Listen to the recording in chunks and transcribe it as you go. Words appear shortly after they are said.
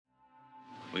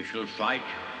We shall fight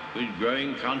with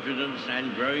growing confidence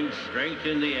and growing strength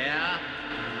in the air.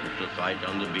 We shall fight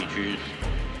on the beaches.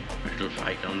 We shall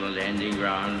fight on the landing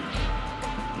grounds.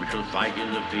 We shall fight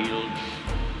in the fields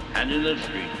and in the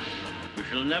streets. We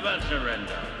shall never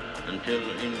surrender until,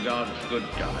 in God's good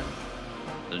time,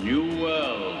 the new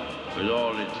world, with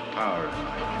all its power and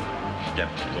might,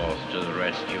 steps forth to the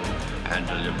rescue and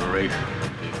the liberation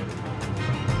of people.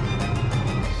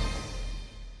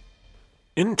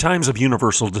 In times of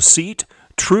universal deceit,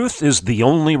 truth is the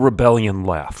only rebellion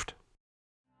left.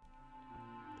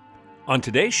 On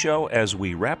today's show, as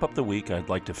we wrap up the week, I'd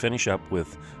like to finish up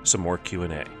with some more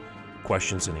Q&A,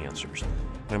 questions and answers.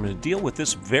 I'm going to deal with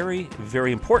this very,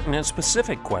 very important and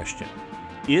specific question.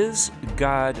 Is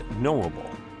God knowable?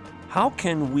 How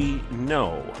can we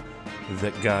know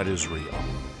that God is real?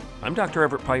 I'm Dr.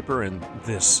 Everett Piper, and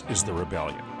this is The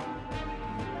Rebellion.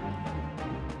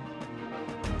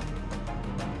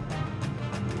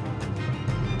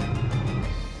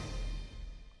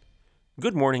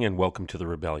 Good morning and welcome to The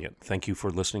Rebellion. Thank you for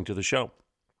listening to the show.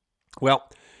 Well,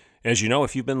 as you know,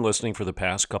 if you've been listening for the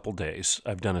past couple days,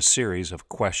 I've done a series of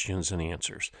questions and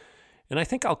answers, and I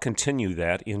think I'll continue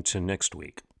that into next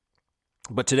week.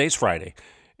 But today's Friday,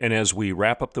 and as we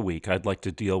wrap up the week, I'd like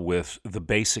to deal with the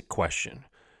basic question,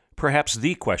 perhaps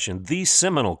the question, the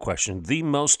seminal question, the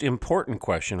most important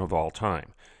question of all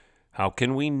time. How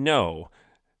can we know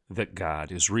that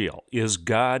God is real? Is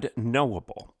God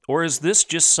knowable? Or is this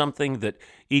just something that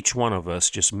each one of us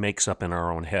just makes up in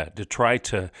our own head to try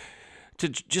to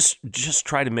just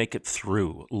try to make it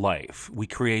through life? We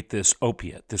create this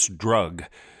opiate, this drug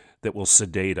that will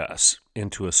sedate us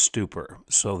into a stupor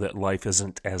so that life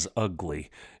isn't as ugly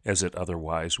as it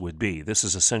otherwise would be. This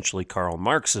is essentially Karl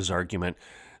Marx's argument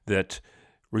that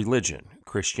religion,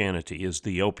 Christianity, is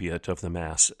the opiate of the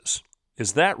masses.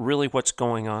 Is that really what's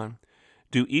going on?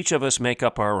 Do each of us make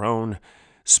up our own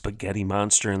spaghetti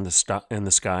monster in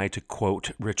the sky, to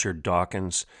quote Richard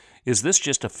Dawkins? Is this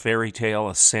just a fairy tale,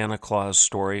 a Santa Claus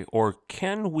story, or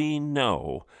can we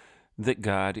know that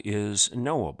God is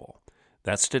knowable?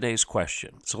 That's today's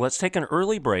question. So let's take an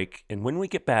early break, and when we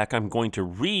get back, I'm going to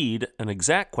read an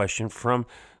exact question from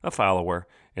a follower,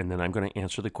 and then I'm going to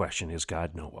answer the question, is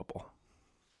God knowable?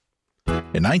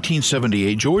 In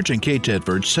 1978, George and Kate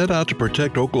Tedford set out to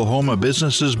protect Oklahoma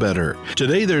businesses better.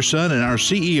 Today, their son and our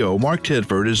CEO, Mark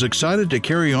Tedford, is excited to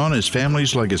carry on his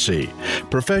family's legacy.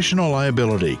 Professional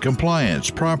liability,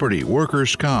 compliance, property,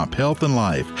 workers' comp, health and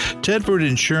life. Tedford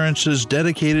Insurance's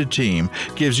dedicated team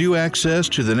gives you access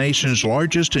to the nation's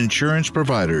largest insurance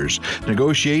providers,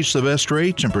 negotiates the best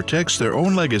rates, and protects their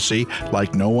own legacy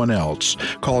like no one else.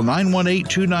 Call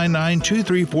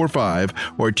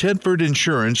 918-299-2345 or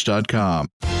tedfordinsurance.com.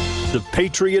 The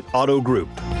Patriot Auto Group,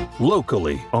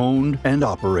 locally owned and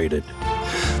operated.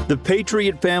 The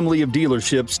Patriot family of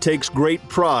dealerships takes great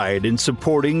pride in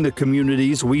supporting the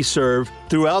communities we serve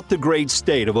throughout the great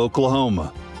state of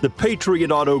Oklahoma. The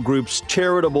Patriot Auto Group's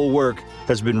charitable work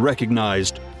has been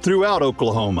recognized throughout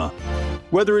Oklahoma.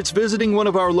 Whether it's visiting one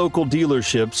of our local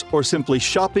dealerships or simply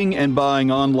shopping and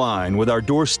buying online with our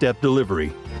doorstep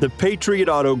delivery, the Patriot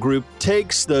Auto Group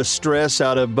takes the stress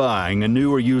out of buying a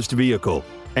new or used vehicle.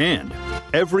 And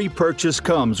every purchase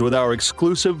comes with our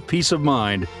exclusive peace of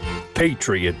mind,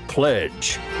 Patriot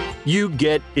Pledge. You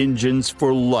get engines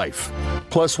for life,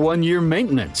 plus 1-year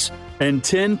maintenance, and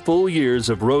 10 full years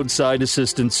of roadside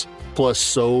assistance, plus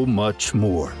so much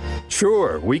more.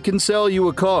 Sure, we can sell you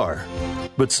a car,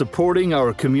 but supporting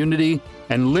our community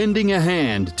and lending a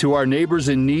hand to our neighbors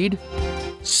in need?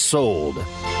 Sold.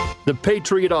 The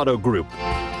Patriot Auto Group.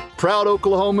 Proud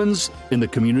Oklahomans in the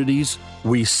communities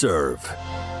we serve.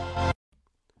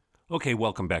 Okay,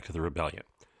 welcome back to The Rebellion.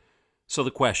 So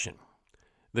the question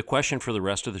for the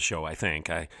rest of the show, I think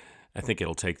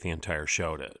it'll take the entire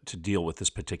show to deal with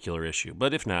this particular issue.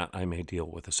 But if not, I may deal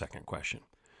with a second question.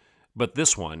 But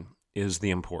this one is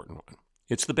the important one.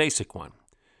 It's the basic one.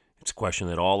 It's a question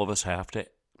that all of us have to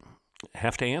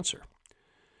answer.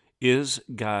 Is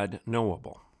God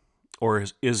knowable? Or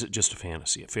is it just a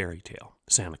fantasy, a fairy tale,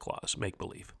 Santa Claus,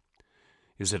 make-believe?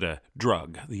 Is it a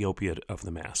drug, the opiate of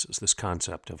the masses, this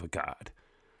concept of a God?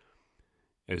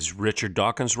 Is Richard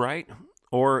Dawkins right?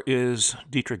 Or is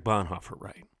Dietrich Bonhoeffer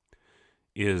right?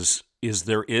 Is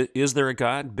there a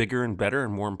God bigger and better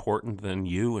and more important than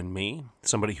you and me?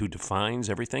 Somebody who defines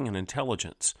everything, an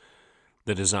intelligence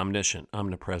that is omniscient,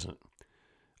 omnipresent,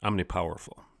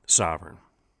 omnipowerful, sovereign?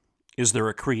 Is there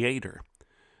a creator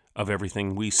of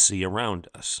everything we see around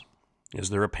us? Is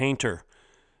there a painter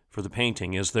for the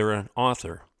painting? Is there an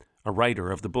author, a writer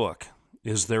of the book?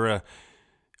 Is there a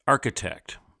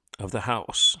architect of the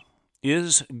house?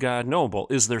 Is God knowable?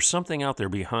 Is there something out there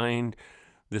behind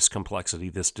this complexity,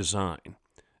 this design,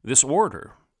 this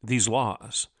order, these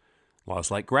laws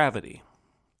like gravity,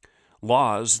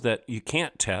 laws that you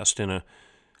can't test in a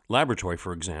laboratory,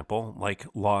 for example, like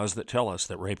laws that tell us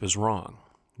that rape is wrong,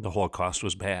 the Holocaust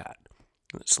was bad,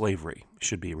 that slavery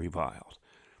should be reviled.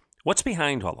 What's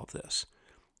behind all of this?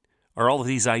 Are all of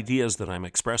these ideas that I'm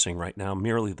expressing right now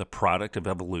merely the product of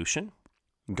evolution,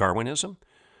 Darwinism,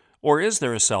 or is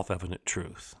there a self-evident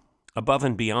truth above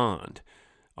and beyond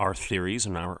our theories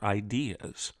and our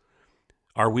ideas?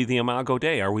 Are we the imago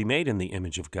Dei? Are we made in the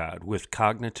image of God with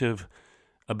cognitive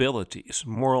abilities,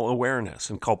 moral awareness,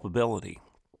 and culpability?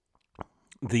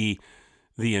 The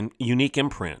unique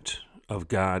imprint of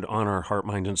God on our heart,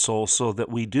 mind, and soul so that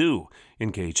we do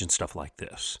engage in stuff like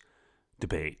this.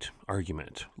 Debate,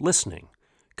 argument, listening,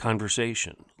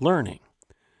 conversation, learning.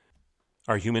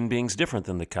 Are human beings different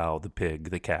than the cow, the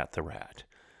pig, the cat, the rat?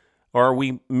 Or are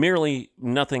we merely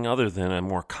nothing other than a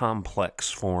more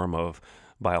complex form of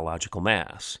biological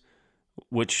mass?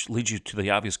 Which leads you to the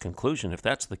obvious conclusion, if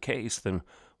that's the case, then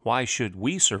why should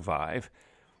we survive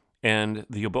and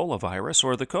the Ebola virus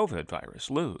or the COVID virus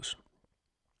lose?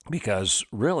 Because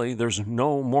really, there's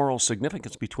no moral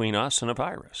significance between us and a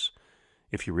virus,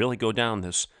 if you really go down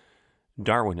this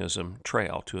Darwinism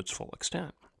trail to its full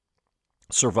extent.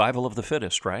 Survival of the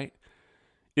fittest, right?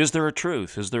 Is there a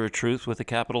truth? Is there a truth with a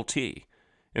capital T?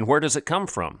 And where does it come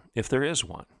from, if there is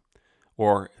one?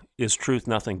 Or is truth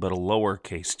nothing but a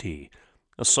lowercase t,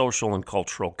 a social and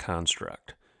cultural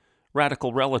construct?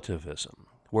 Radical relativism,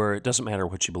 where it doesn't matter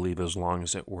what you believe as long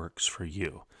as it works for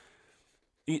you.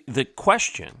 The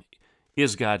question,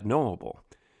 is God knowable,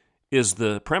 is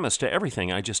the premise to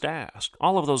everything I just asked.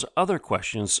 All of those other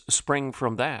questions spring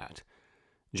from that.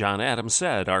 John Adams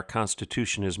said, our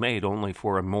Constitution is made only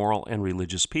for a moral and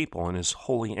religious people and is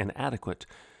wholly inadequate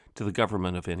to the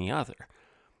government of any other.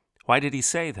 Why did he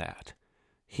say that?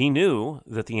 He knew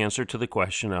that the answer to the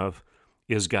question of,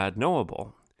 is God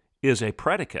knowable, is a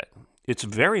predicate. It's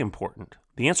very important.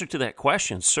 The answer to that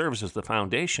question serves as the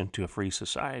foundation to a free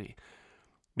society.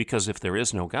 Because if there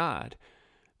is no God,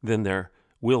 then there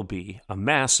will be a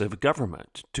massive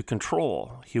government to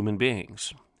control human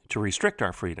beings, to restrict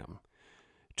our freedom,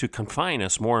 to confine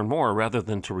us more and more rather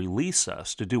than to release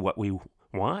us to do what we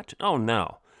want? Oh,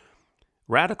 no.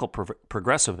 Radical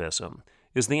progressivism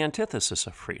is the antithesis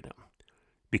of freedom.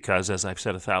 Because, as I've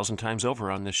said 1,000 times over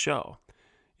on this show,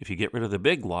 if you get rid of the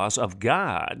big laws of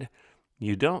God,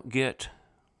 you don't get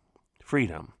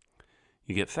freedom.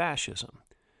 You get fascism.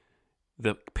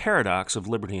 The paradox of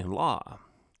liberty and law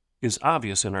is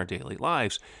obvious in our daily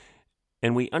lives,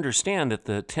 and we understand that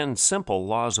the 10 simple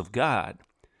laws of God,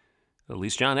 at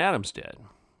least John Adams did,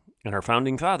 and our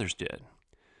founding fathers did,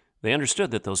 they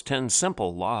understood that those 10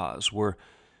 simple laws were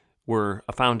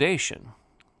a foundation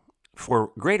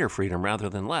for greater freedom rather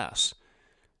than less,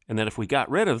 and that if we got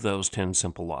rid of those 10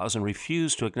 simple laws and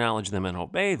refused to acknowledge them and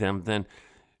obey them, then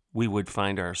we would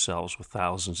find ourselves with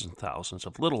thousands and thousands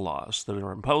of little laws that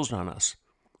are imposed on us,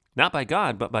 not by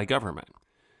God, but by government,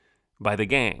 by the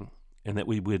gang, and that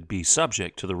we would be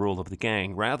subject to the rule of the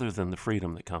gang rather than the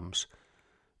freedom that comes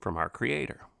from our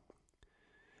Creator.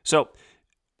 So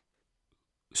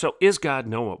is God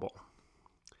knowable?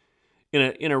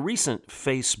 In a recent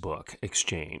Facebook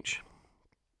exchange,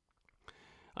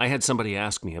 I had somebody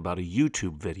ask me about a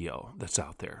YouTube video that's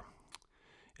out there.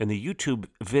 And the YouTube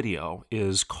video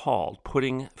is called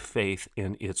Putting Faith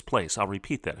in Its Place. I'll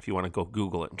repeat that if you want to go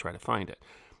Google it and try to find it.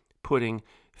 Putting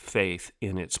Faith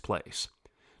in Its Place.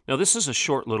 Now, this is a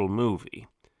short little movie,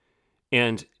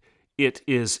 and it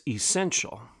is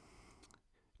essential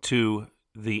to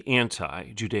the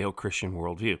anti-Judeo-Christian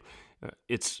worldview.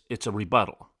 It's a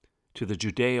rebuttal to the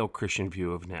Judeo-Christian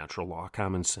view of natural law,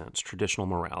 common sense, traditional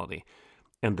morality,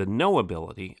 and the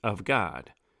knowability of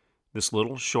God. This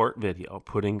little short video,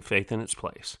 Putting Faith in Its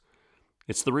Place,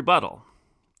 it's the rebuttal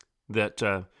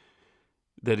that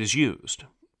is used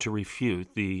to refute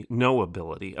the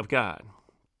knowability of God.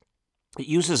 It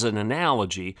uses an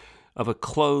analogy of a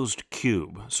closed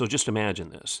cube. So just imagine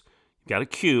this. You've got a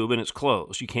cube and it's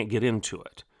closed. You can't get into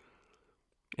it.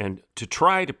 And to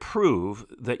try to prove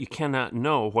that you cannot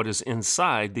know what is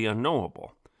inside the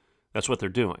unknowable, that's what they're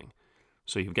doing.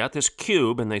 So you've got this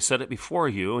cube, and they set it before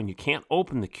you, and you can't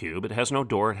open the cube. It has no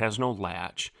door. It has no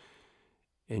latch.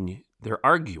 And they're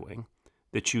arguing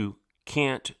that you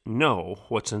can't know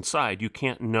what's inside. You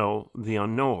can't know the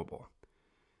unknowable.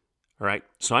 All right?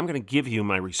 So I'm going to give you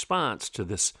my response to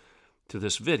this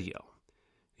video.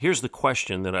 Here's the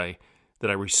question that I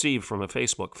received from a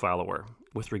Facebook follower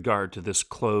with regard to this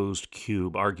closed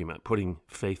cube argument, putting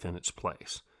faith in its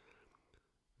place.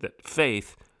 that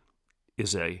faith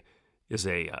is a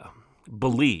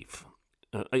belief,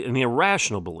 an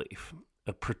irrational belief,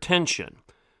 a pretension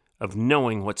of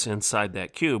knowing what's inside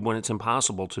that cube when it's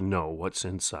impossible to know what's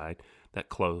inside that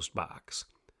closed box.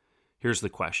 Here's the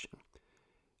question.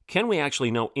 Can we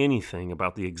actually know anything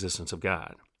about the existence of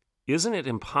God? Isn't it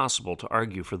impossible to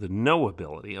argue for the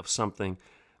knowability of something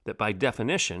that by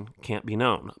definition can't be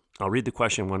known? I'll read the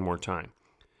question one more time.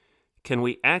 Can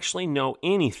we actually know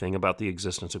anything about the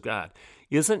existence of God?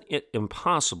 Isn't it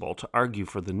impossible to argue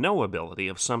for the knowability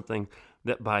of something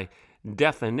that by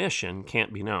definition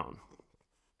can't be known?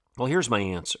 Well, here's my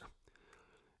answer.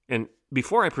 And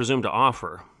before I presume to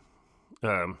offer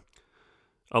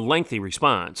a lengthy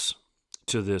response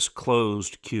to this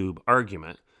closed cube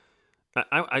argument,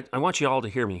 I want you all to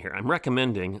hear me here. I'm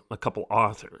recommending a couple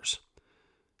authors,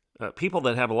 people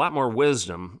that have a lot more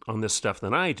wisdom on this stuff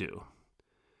than I do.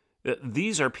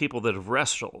 These are people that have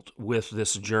wrestled with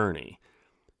this journey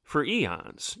for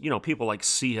eons. You know, people like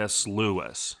C.S.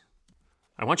 Lewis.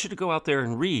 I want you to go out there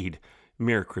and read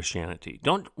Mere Christianity.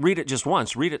 Don't read it just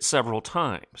once, read it several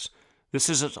times. This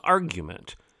is his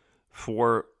argument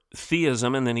for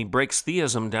theism, and then he breaks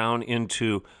theism down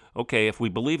into, okay, if we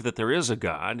believe that there is a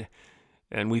God,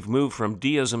 and we've moved from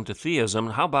deism to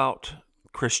theism, how about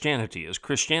Christianity? Is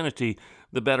Christianity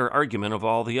the better argument of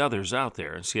all the others out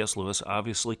there? And C.S. Lewis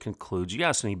obviously concludes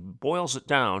yes, and he boils it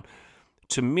down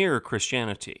to mere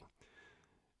Christianity,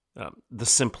 the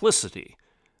simplicity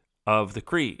of the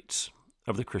creeds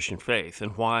of the Christian faith,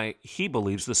 and why he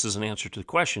believes this is an answer to the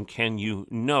question, can you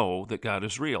know that God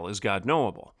is real? Is God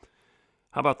knowable?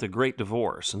 How about The Great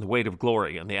Divorce and The Weight of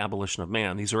Glory and The Abolition of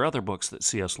Man? These are other books that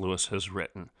C.S. Lewis has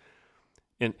written.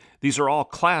 And these are all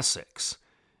classics.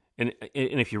 And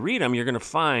if you read them, you're going to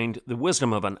find the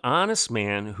wisdom of an honest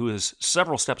man who is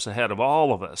several steps ahead of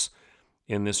all of us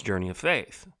in this journey of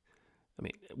faith. I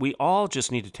mean, we all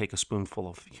just need to take a spoonful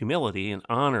of humility and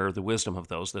honor the wisdom of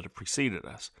those that have preceded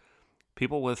us.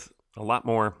 People with a lot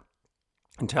more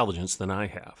intelligence than I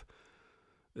have.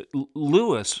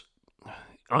 Lewis,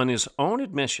 on his own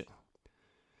admission,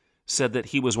 said that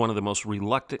he was one of the most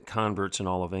reluctant converts in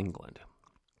all of England.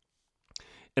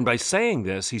 And by saying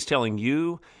this, he's telling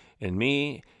you and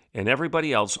me and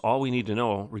everybody else all we need to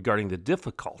know regarding the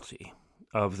difficulty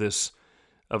of this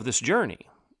journey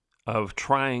of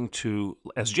trying to,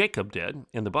 as Jacob did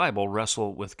in the Bible,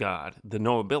 wrestle with God, the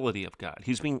knowability of God.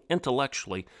 He's being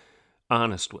intellectually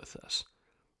honest with us.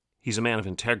 He's a man of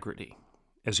integrity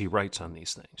as he writes on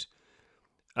these things.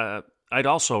 I'd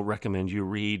also recommend you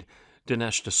read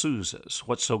Dinesh D'Souza's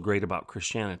What's So Great About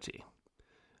Christianity.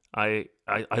 I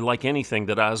like anything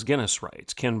that Os Guinness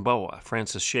writes, Ken Boa,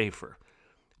 Francis Schaeffer.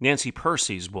 Nancy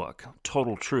Percy's book,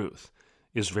 Total Truth,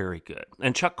 is very good.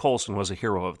 And Chuck Colson was a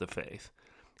hero of the faith.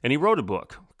 And he wrote a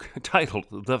book titled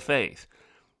The Faith,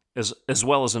 as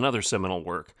well as another seminal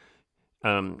work.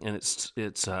 And it's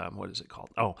what is it called?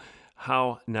 Oh,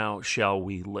 How Now Shall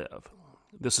We Live?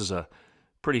 This is a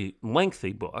pretty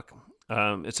lengthy book.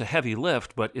 It's a heavy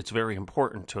lift, but it's very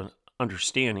important to an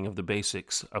understanding of the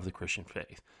basics of the Christian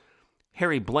faith.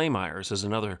 Harry Blamires is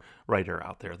another writer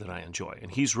out there that I enjoy,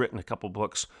 and he's written a couple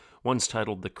books. One's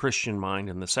titled The Christian Mind,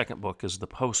 and the second book is The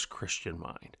Post-Christian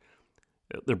Mind.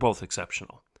 They're both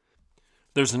exceptional.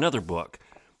 There's another book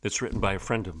that's written by a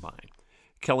friend of mine,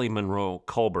 Kelly Monroe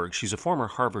Kohlberg. She's a former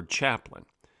Harvard chaplain,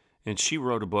 and she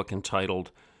wrote a book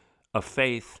entitled A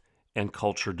Faith and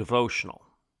Culture Devotional.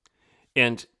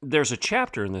 And there's a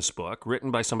chapter in this book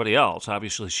written by somebody else.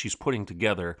 Obviously, she's putting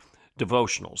together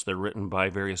devotionals. They're written by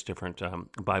various different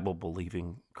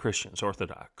Bible-believing Christians,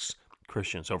 Orthodox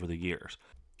Christians over the years.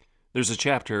 There's a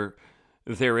chapter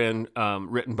therein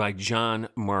written by John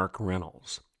Mark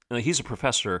Reynolds. Now, he's a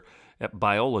professor at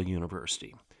Biola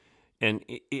University. And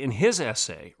in his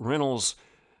essay, Reynolds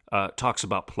talks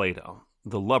about Plato,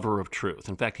 the lover of truth.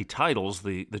 In fact, he titles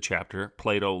the chapter,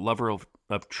 Plato, Lover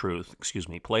of Truth,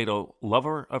 Plato,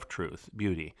 Lover of Truth,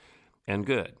 Beauty, and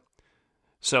Good.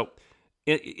 So,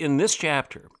 in this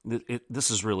chapter, this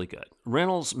is really good.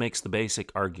 Reynolds makes the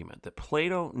basic argument that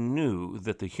Plato knew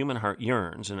that the human heart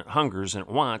yearns, and it hungers, and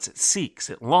it wants, it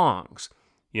seeks, it longs.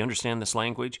 You understand this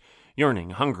language? Yearning,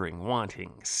 hungering,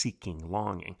 wanting, seeking,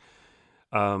 longing.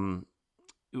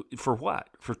 For what?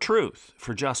 For truth,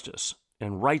 for justice,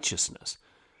 and righteousness.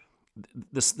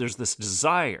 There's this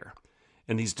desire,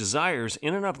 and these desires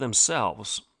in and of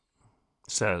themselves,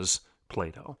 says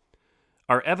Plato,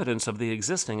 are evidence of the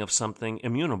existing of something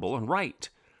immutable and right.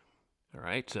 All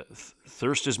right?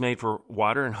 Thirst is made for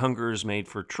water, and hunger is made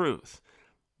for truth.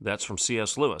 That's from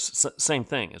C.S. Lewis. Same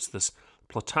thing. It's this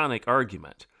Platonic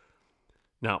argument.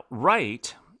 Now,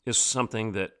 right is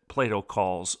something that Plato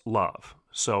calls love.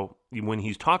 So when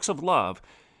he talks of love,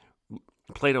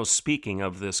 Plato's speaking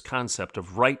of this concept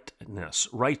of rightness,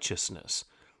 righteousness,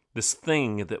 this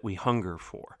thing that we hunger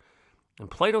for. And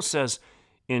Plato says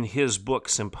in his book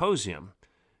Symposium,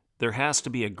 there has to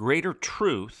be a greater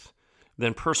truth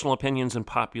than personal opinions and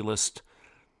populist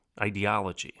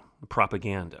ideology,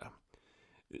 propaganda.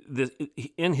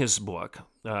 In his book,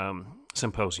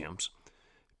 Symposiums,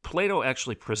 Plato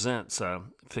actually presents a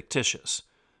fictitious,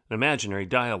 an imaginary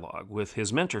dialogue with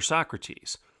his mentor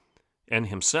Socrates and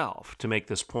himself to make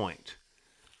this point.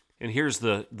 And here's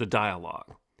the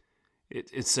dialogue.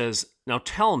 It says, "Now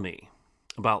tell me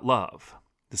about love."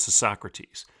 This is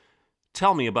Socrates.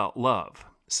 "Tell me about love,"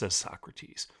 says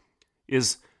Socrates.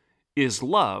 Is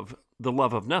love the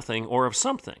love of nothing or of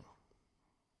something?"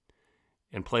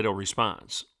 And Plato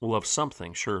responds, "Well, of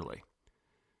something, surely."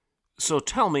 "So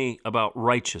tell me about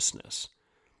righteousness.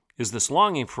 Is this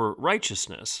longing for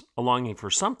righteousness a longing for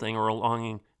something or a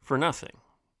longing for nothing?"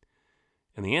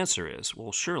 And the answer is,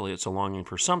 well, surely it's a longing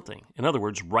for something. In other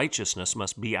words, righteousness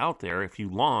must be out there if you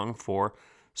long for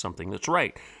something that's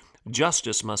right.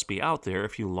 Justice must be out there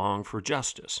if you long for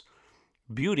justice.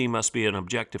 Beauty must be an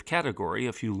objective category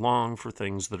if you long for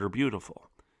things that are beautiful.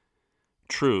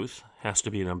 Truth has to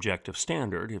be an objective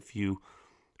standard if you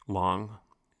long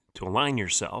to align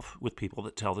yourself with people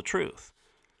that tell the truth.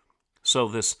 So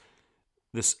this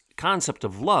concept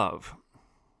of love,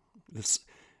 this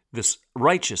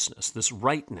righteousness, this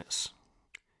rightness,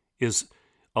 is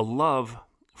a love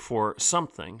for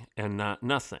something and not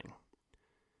nothing.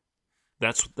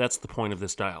 That's the point of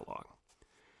this dialogue.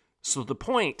 So the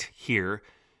point here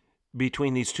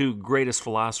between these two greatest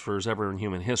philosophers ever in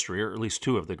human history, or at least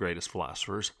two of the greatest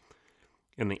philosophers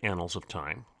in the annals of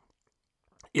time,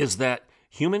 is that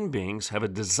human beings have a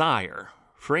desire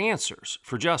for answers,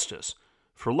 for justice,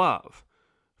 for love,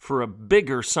 for a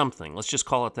bigger something. Let's just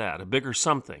call it that, a bigger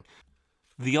something.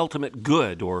 The ultimate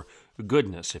good, or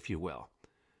goodness, if you will.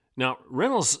 Now,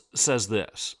 Reynolds says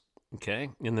this, okay,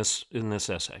 in this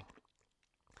essay.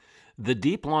 "The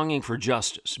deep longing for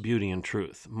justice, beauty, and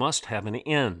truth must have an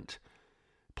end.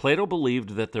 Plato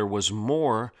believed that there was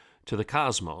more to the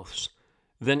cosmos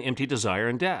than empty desire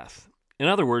and death. In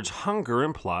other words, hunger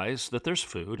implies that there's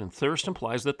food, and thirst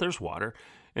implies that there's water,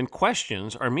 and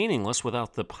questions are meaningless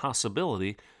without the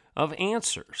possibility of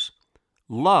answers.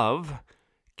 Love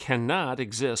cannot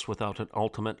exist without an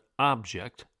ultimate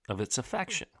object of its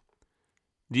affection."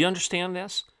 Do you understand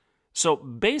this? So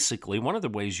basically, one of the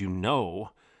ways you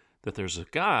know that there's a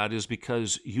God is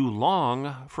because you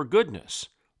long for goodness,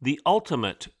 the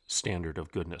ultimate standard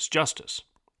of goodness, justice.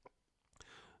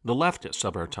 The leftists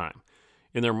of our time,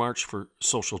 in their march for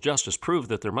social justice, prove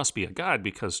that there must be a God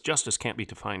because justice can't be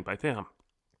defined by them.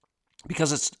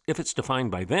 Because if it's defined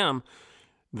by them,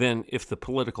 then if the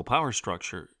political power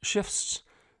structure shifts,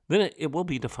 then it will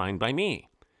be defined by me.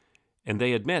 And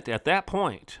they admit at that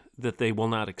point that they will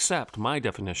not accept my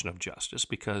definition of justice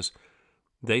because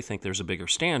they think there's a bigger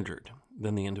standard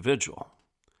than the individual.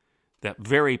 That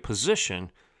very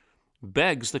position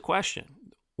begs the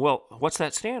question, well, what's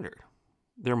that standard?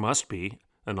 There must be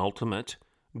an ultimate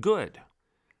good.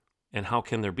 And how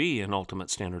can there be an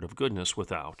ultimate standard of goodness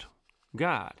without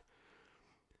God?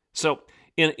 So,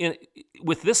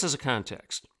 with this as a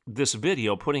context, this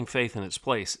video, Putting Faith in Its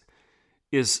Place,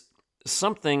 is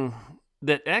something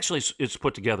that actually is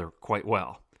put together quite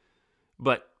well.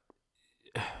 But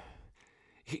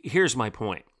here's my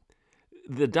point.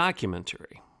 The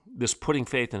documentary, this Putting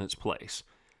Faith in Its Place,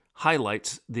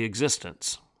 highlights the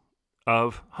existence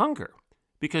of hunger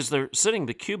because they're sitting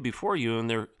the cube before you and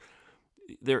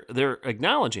they're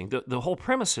acknowledging the whole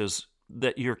premise is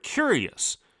that you're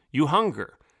curious, you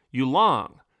hunger, you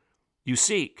long, you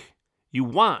seek, you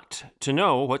want to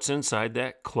know what's inside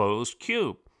that closed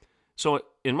cube. So,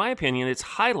 in my opinion, it's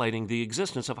highlighting the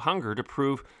existence of hunger to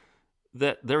prove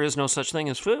that there is no such thing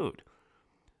as food.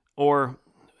 Or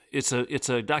it's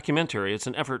a documentary, it's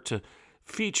an effort to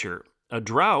feature a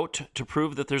drought to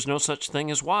prove that there's no such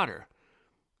thing as water.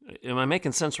 Am I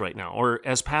making sense right now? Or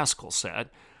as Pascal said,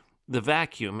 the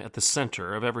vacuum at the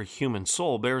center of every human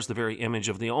soul bears the very image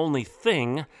of the only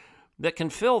thing that can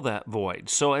fill that void.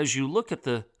 So as you look at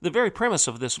the very premise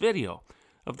of this video,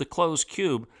 of the closed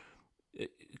cube,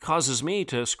 it causes me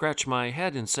to scratch my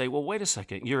head and say, well, wait a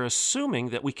second, you're assuming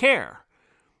that we care,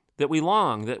 that we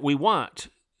long, that we want,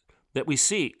 that we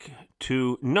seek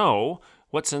to know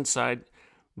what's inside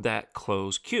that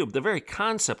closed cube. The very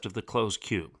concept of the closed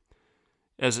cube,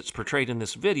 as it's portrayed in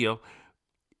this video,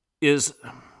 is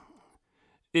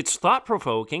It's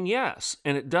thought-provoking, yes,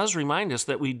 and it does remind us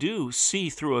that we do see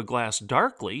through a glass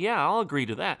darkly. Yeah, I'll agree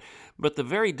to that. But the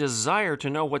very desire to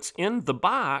know what's in the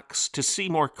box, to see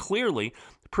more clearly,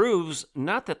 proves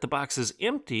not that the box is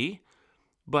empty,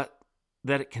 but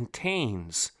that it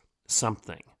contains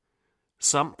something.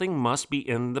 Something must be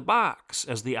in the box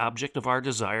as the object of our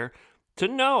desire to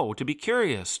know, to be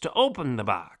curious, to open the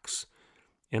box.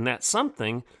 And that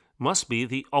something must be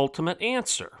the ultimate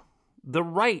answer, the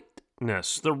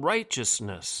rightness, the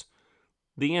righteousness,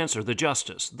 the answer, the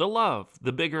justice, the love,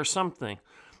 the bigger something.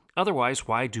 Otherwise,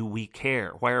 why do we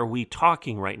care? Why are we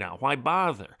talking right now? Why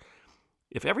bother?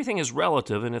 If everything is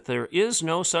relative and if there is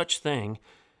no such thing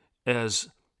as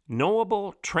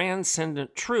knowable,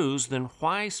 transcendent truths, then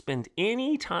why spend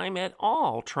any time at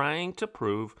all trying to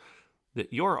prove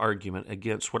that your argument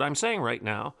against what I'm saying right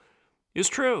now is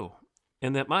true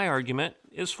and that my argument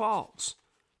is false?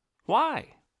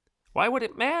 Why? Why would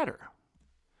it matter?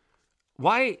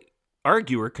 Why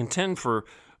argue or contend for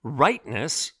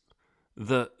rightness,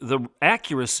 the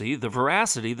accuracy, the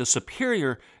veracity, the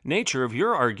superior nature of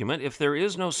your argument if there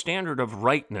is no standard of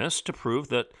rightness to prove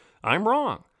that I'm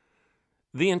wrong?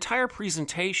 The entire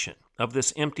presentation of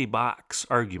this empty box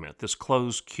argument, this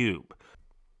closed cube,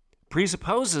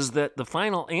 presupposes that the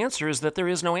final answer is that there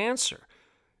is no answer.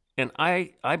 And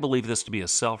I believe this to be a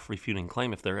self-refuting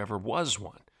claim if there ever was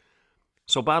one.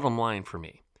 So bottom line for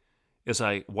me, as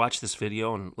I watch this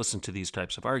video and listen to these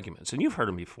types of arguments, and you've heard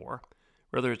them before,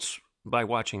 whether it's by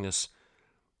watching this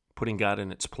putting God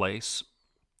in its place,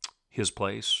 his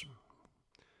place,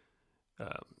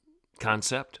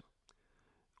 concept,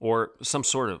 or some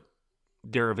sort of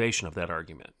derivation of that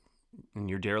argument in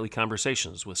your daily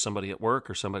conversations with somebody at work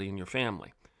or somebody in your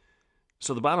family.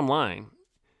 So the bottom line,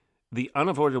 the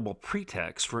unavoidable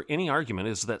pretext for any argument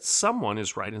is that someone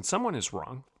is right and someone is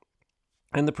wrong.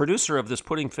 And the producer of this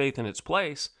putting faith in its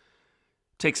place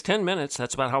takes 10 minutes,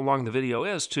 that's about how long the video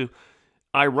is, to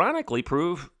ironically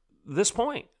prove this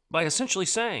point by essentially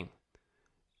saying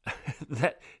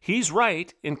that he's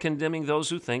right in condemning those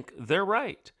who think they're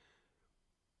right.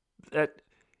 That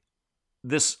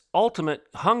this ultimate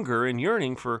hunger and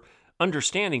yearning for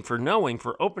understanding, for knowing,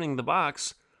 for opening the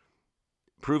box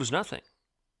proves nothing.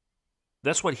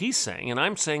 That's what he's saying, and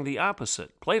I'm saying the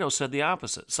opposite. Plato said the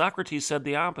opposite. Socrates said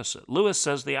the opposite. Lewis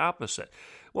says the opposite.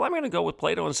 Well, I'm going to go with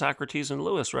Plato and Socrates and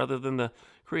Lewis rather than the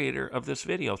creator of this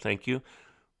video, thank you.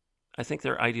 I think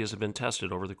their ideas have been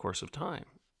tested over the course of time,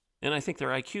 and I think their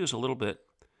IQ is a little bit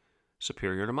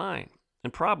superior to mine,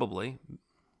 and probably,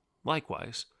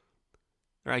 likewise,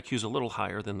 their IQ is a little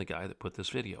higher than the guy that put this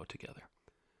video together.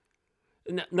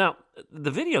 Now, the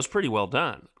video is pretty well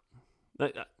done.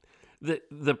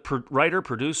 The writer,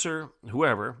 producer,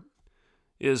 whoever,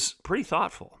 is pretty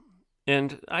thoughtful.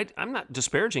 And I'm not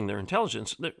disparaging their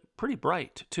intelligence. They're pretty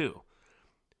bright, too.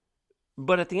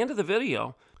 But at the end of the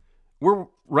video, we're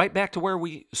right back to where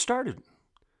we started.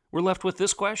 We're left with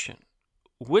this question.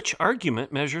 Which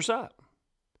argument measures up?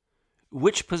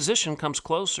 Which position comes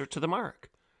closer to the mark?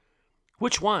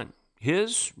 Which one?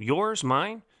 His, yours,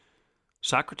 mine?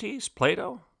 Socrates,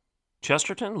 Plato,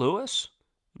 Chesterton, Lewis,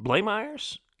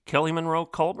 Blameyers, Kelly Monroe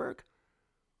Kohlberg,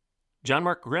 John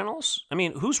Mark Reynolds? I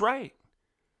mean, who's right?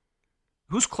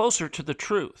 Who's closer to the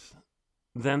truth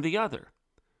than the other?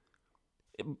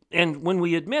 And when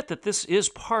we admit that this is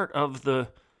part of the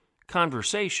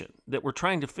conversation, that we're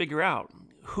trying to figure out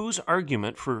whose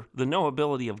argument for the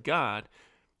knowability of God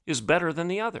is better than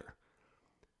the other.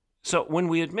 So when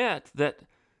we admit that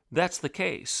that's the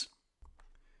case,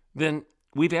 then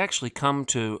we've actually come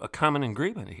to a common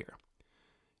agreement here.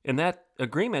 And that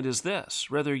agreement is this.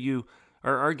 Whether you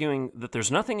are arguing that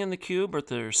there's nothing in the cube or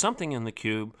there's something in the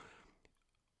cube,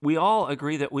 we all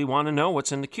agree that we want to know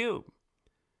what's in the cube.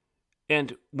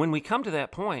 And when we come to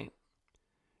that point,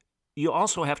 you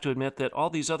also have to admit that all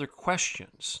these other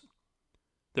questions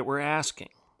that we're asking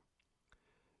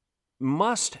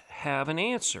must have an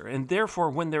answer. And therefore,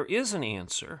 when there is an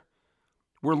answer,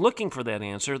 we're looking for that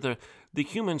answer. The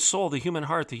human soul, the human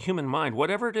heart, the human mind,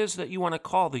 whatever it is that you want to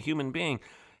call the human being,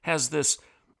 has this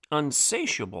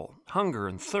unsatiable hunger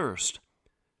and thirst,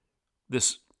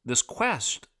 this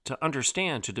quest to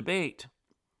understand, to debate,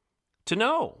 to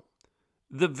know.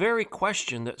 The very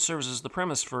question that serves as the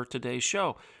premise for today's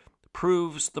show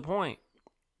proves the point.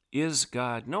 Is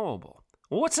God knowable?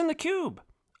 Well, what's in the cube?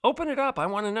 Open it up. I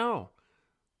want to know.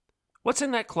 What's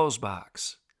in that closed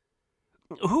box?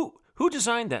 Who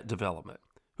designed that development?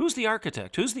 Who's the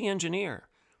architect? Who's the engineer?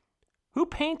 Who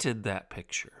painted that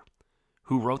picture?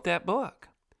 Who wrote that book?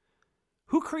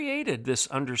 Who created this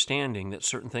understanding that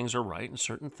certain things are right and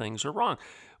certain things are wrong?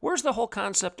 Where's the whole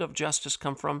concept of justice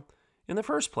come from in the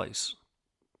first place?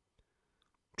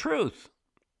 Truth.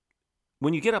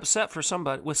 When you get upset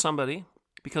with somebody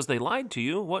because they lied to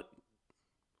you,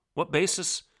 what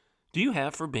basis do you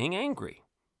have for being angry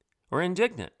or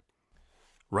indignant?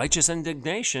 Righteous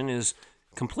indignation is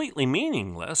completely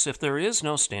meaningless if there is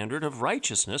no standard of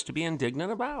righteousness to be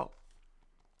indignant about.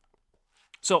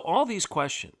 So all these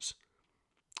questions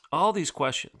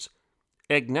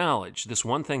acknowledge this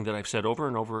one thing that I've said over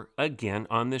and over again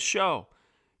on this show.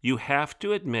 You have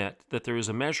to admit that there is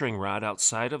a measuring rod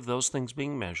outside of those things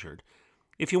being measured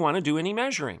if you want to do any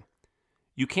measuring.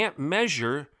 You can't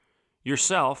measure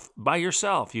yourself by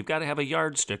yourself. You've got to have a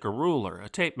yardstick, a ruler, a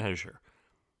tape measure.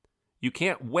 You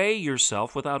can't weigh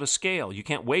yourself without a scale. You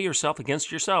can't weigh yourself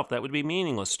against yourself. That would be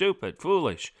meaningless, stupid,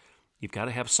 foolish. You've got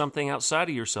to have something outside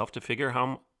of yourself to figure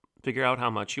out how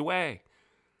much you weigh.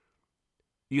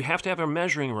 You have to have a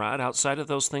measuring rod outside of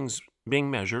those things being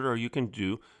measured, or you can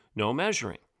do no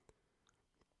measuring.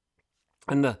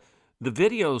 And the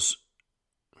video's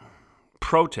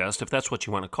protest, if that's what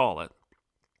you want to call it,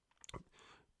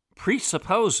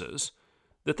 presupposes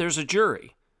that there's a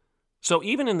jury. So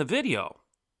even in the video,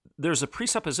 there's a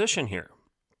presupposition here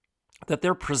that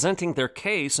they're presenting their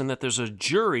case and that there's a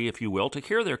jury, if you will, to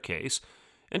hear their case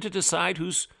and to decide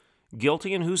who's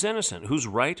guilty and who's innocent, who's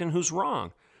right and who's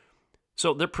wrong.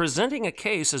 So they're presenting a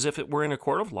case as if it were in a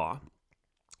court of law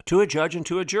to a judge and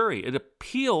to a jury. It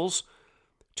appeals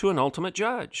to an ultimate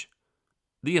judge.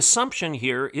 The assumption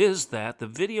here is that the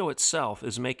video itself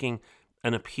is making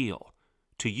an appeal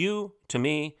to you, to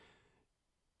me,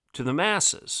 to the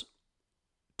masses,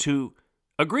 to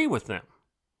agree with them.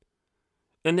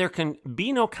 And there can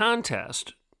be no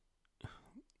contest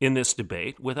in this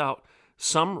debate without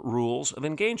some rules of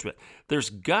engagement. There's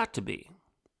got to be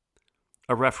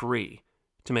a referee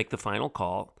to make the final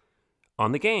call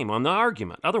on the game, on the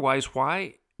argument. Otherwise,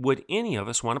 why would any of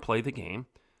us want to play the game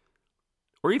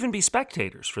or even be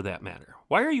spectators for that matter?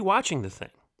 Why are you watching the thing?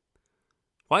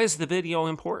 Why is the video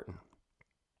important?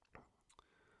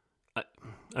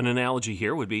 An analogy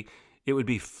here would be, it would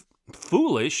be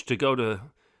foolish to go to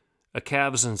a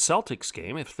Cavs and Celtics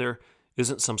game if there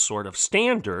isn't some sort of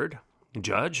standard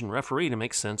judge and referee to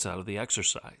make sense out of the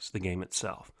exercise, the game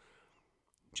itself.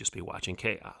 Just be watching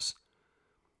chaos.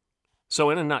 So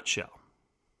in a nutshell,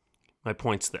 my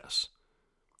point's this.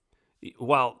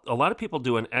 While a lot of people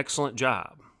do an excellent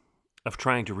job of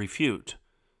trying to refute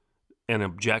an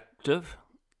objective,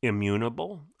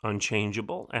 immutable,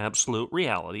 unchangeable, absolute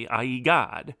reality, i.e.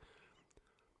 God,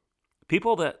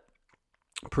 people that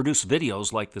produce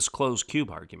videos like this closed cube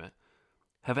argument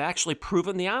have actually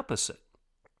proven the opposite.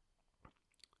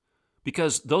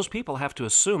 Because those people have to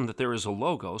assume that there is a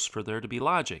logos for there to be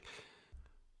logic.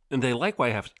 And they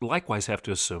likewise have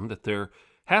to assume that there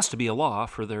has to be a law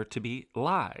for there to be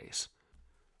lies.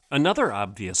 Another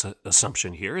obvious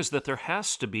assumption here is that there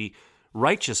has to be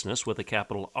righteousness with a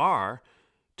capital R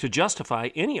to justify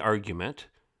any argument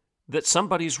that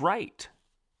somebody's right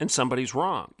and somebody's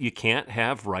wrong. You can't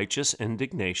have righteous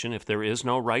indignation if there is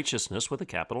no righteousness with a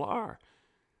capital R.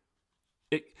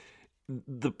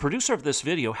 The producer of this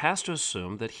video has to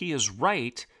assume that he is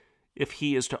right if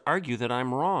he is to argue that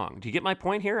I'm wrong. Do you get my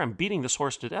point here? I'm beating this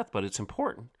horse to death, but it's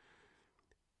important.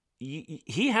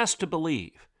 He has to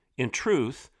believe in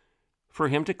truth for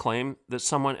him to claim that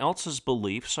someone else's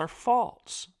beliefs are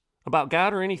false about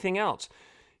God or anything else.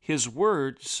 His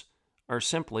words are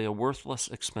simply a worthless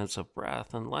expense of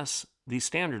breath unless these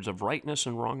standards of rightness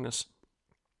and wrongness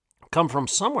come from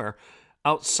somewhere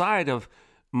outside of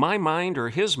my mind or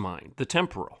his mind, the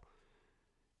temporal.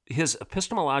 His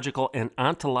epistemological and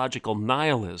ontological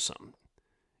nihilism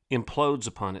implodes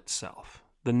upon itself.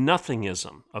 The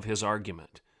nothingism of his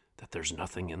argument that there's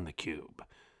nothing in the cube.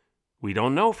 We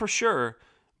don't know for sure,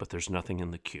 but there's nothing in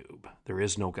the cube. There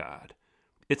is no God.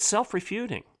 It's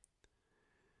self-refuting.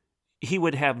 He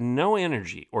would have no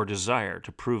energy or desire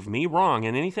to prove me wrong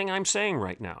in anything I'm saying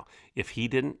right now if he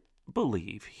didn't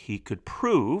believe he could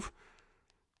prove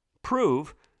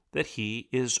that he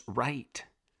is right.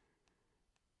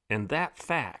 And that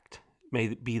fact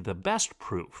may be the best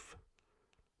proof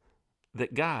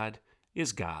that God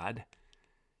is God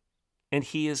and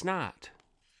he is not.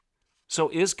 So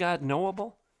is God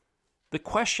knowable? The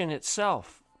question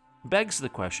itself begs the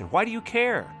question, why do you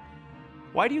care?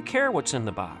 Why do you care what's in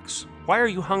the box? Why are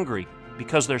you hungry?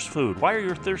 Because there's food. Why are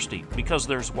you thirsty? Because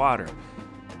there's water.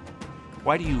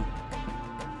 Why do you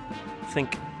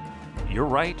think you're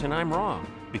right and I'm wrong?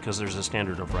 Because there's a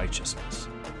standard of righteousness.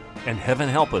 And heaven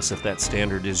help us if that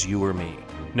standard is you or me.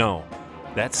 No,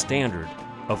 that standard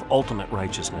of ultimate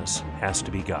righteousness has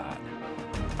to be God.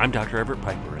 I'm Dr. Everett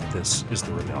Piper, and this is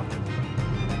The Rebellion.